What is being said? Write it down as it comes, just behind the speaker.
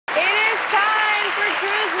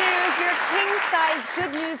king-size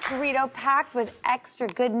good news burrito packed with extra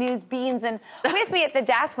good news beans. And with me at the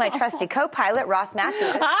desk, my trusty co-pilot, Ross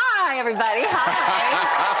Matthews. Hi, everybody.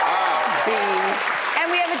 Hi. Beans. And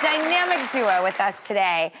we have a dynamic duo with us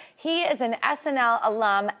today. He is an SNL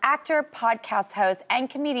alum, actor, podcast host, and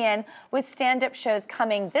comedian with stand-up shows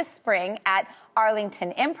coming this spring at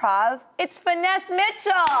Arlington Improv. It's Finesse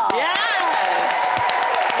Mitchell. Yes.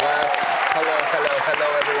 Hello,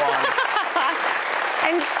 everyone.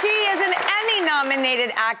 And she is an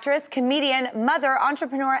Emmy-nominated actress, comedian, mother,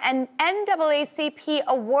 entrepreneur, and NAACP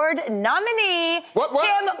award nominee, What?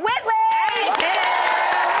 Kym Whitley.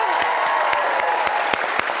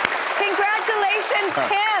 Congratulations,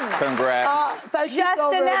 Kym. Congrats. Thank you Just so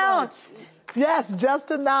very announced. much. Yes,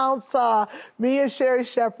 just announced. Me and Sherry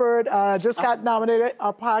Shepherd just got nominated.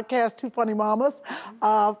 Our podcast, Two Funny Mamas,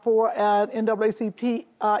 for an NAACP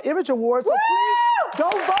Image Award. So please, go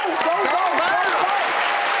vote, go vote.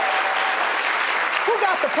 Who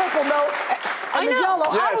got the purple note and the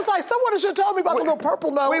yellow? Yes. I was like, someone should tell me about the little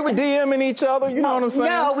purple note. We were DMing each other, you know what I'm saying?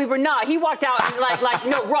 No, we were not. He walked out like,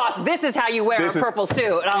 no, Ross, this is how you wear a purple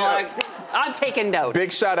suit. And I'm like, I'm taking notes.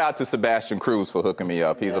 Big shout out to Sebastian Cruz for hooking me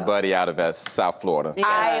up. He's a buddy out of South Florida. Yeah.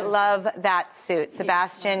 I love that suit.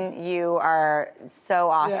 Sebastian, you are so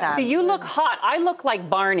awesome. Yeah. See, you look hot. I look like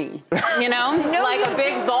Barney, you know? No, like you a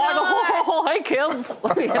big do dog. not. Oh, hey, kids.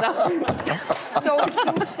 You know? Don't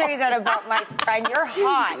you say that about my friend. You're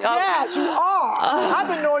hot. Yes, you are. I've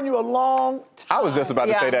been knowing you a long time. I was just about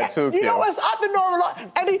to say that too, Kym. You know what? I've been knowing him a lot.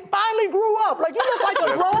 And he finally grew up. Like, you look like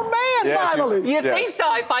a grown man finally. You think so?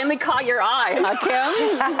 I finally caught your eye, huh, Kym?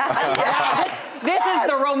 This is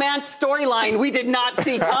the romance storyline we did not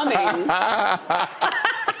see coming.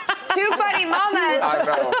 Two funny mamas. I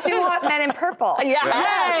know. Two hot men in purple. Yeah.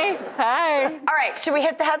 Yes. Hey. All right, should we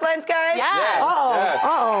hit the headlines, guys? Yes.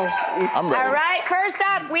 I'm ready. All right, first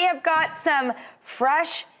up, we have got some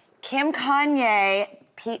fresh Kanye,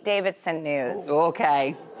 Pete Davidson news.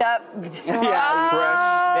 Okay. Fresh.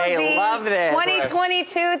 They love this.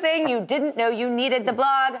 2022 thing you didn't know you needed. The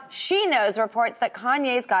blog She Knows reports that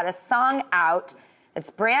Kanye's got a song out that's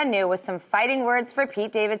brand new with some fighting words for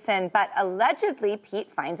Pete Davidson, but allegedly Pete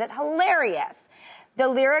finds it hilarious. The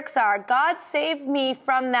lyrics are, God save me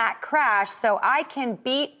from that crash so I can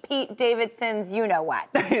beat Pete Davidson's you-know-what.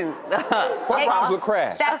 What rhymes with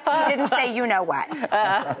crash? That he didn't say you-know-what.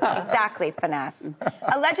 Exactly, Finesse.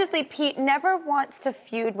 Allegedly, Pete never wants to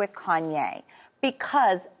feud with Kanye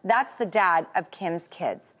because that's the dad of Kym's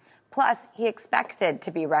kids. Plus, he expected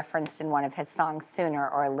to be referenced in one of his songs sooner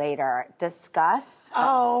or later. Discuss?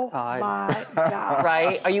 Oh, my God.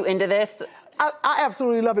 Right? Are you into this? I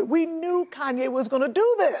absolutely love it. We knew Kanye was going to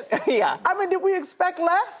do this. Yeah. I mean, did we expect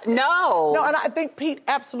less? No. No, and I think Pete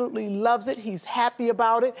absolutely loves it. He's happy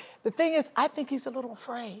about it. The thing is, I think he's a little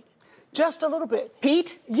afraid. Just a little bit.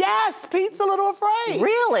 Pete? Yes, Pete's a little afraid.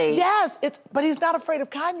 Really? Yes, but he's not afraid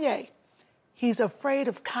of Kanye. He's afraid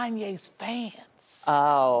of Kanye's fans.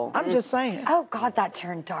 Oh. I'm just saying. Oh, God, that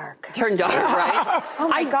turned dark. Turned dark, right? Oh,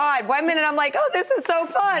 my God. 1 minute, I'm like, oh, this is so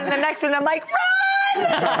fun. And the next minute, I'm like, run! This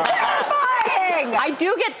is terrifying! I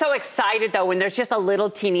do get so excited, though, when there's just a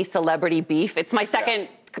little teeny celebrity beef. It's my second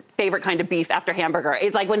favorite kind of beef after hamburger.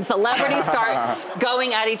 It's like when celebrities start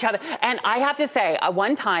going at each other. And I have to say,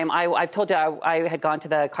 one time, I've told you I had gone to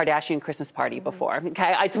the Kardashian Christmas party before,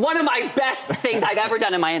 okay? It's one of my best things I've ever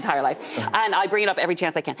done in my entire life. And I bring it up every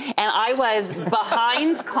chance I can. And I was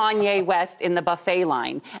behind Kanye West in the buffet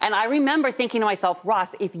line. And I remember thinking to myself,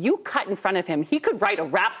 Ross, if you cut in front of him, he could write a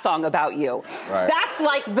rap song about you. Right. That's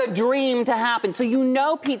like the dream to happen. So you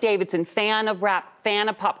know Pete Davidson, fan of rap, fan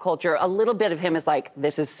of pop culture, a little bit of him is like,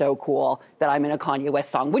 this is so cool that I'm in a Kanye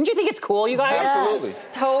West song. Wouldn't you think it's cool, you guys? Absolutely. Yes.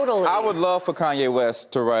 Totally. I would love for Kanye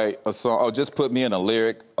West to write a song or just put me in a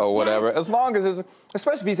lyric or whatever, as long as it's,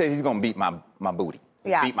 especially if he says he's going to beat my booty.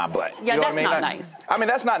 Yeah. Beat my butt. Yeah, you know that's what I mean? not nice. I mean,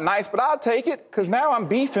 that's not nice, but I'll take it, because now I'm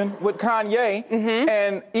beefing with Kanye,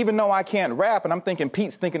 and even though I can't rap, and I'm thinking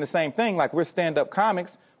Pete's thinking the same thing, like we're stand-up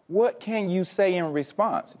comics, what can you say in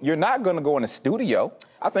response? You're not going to go in the studio.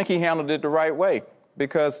 I think he handled it the right way,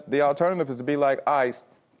 because the alternative is to be like, all right,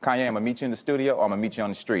 Kanye, I'm going to meet you in the studio, or I'm going to meet you on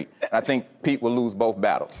the street. And I think Pete will lose both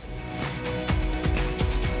battles.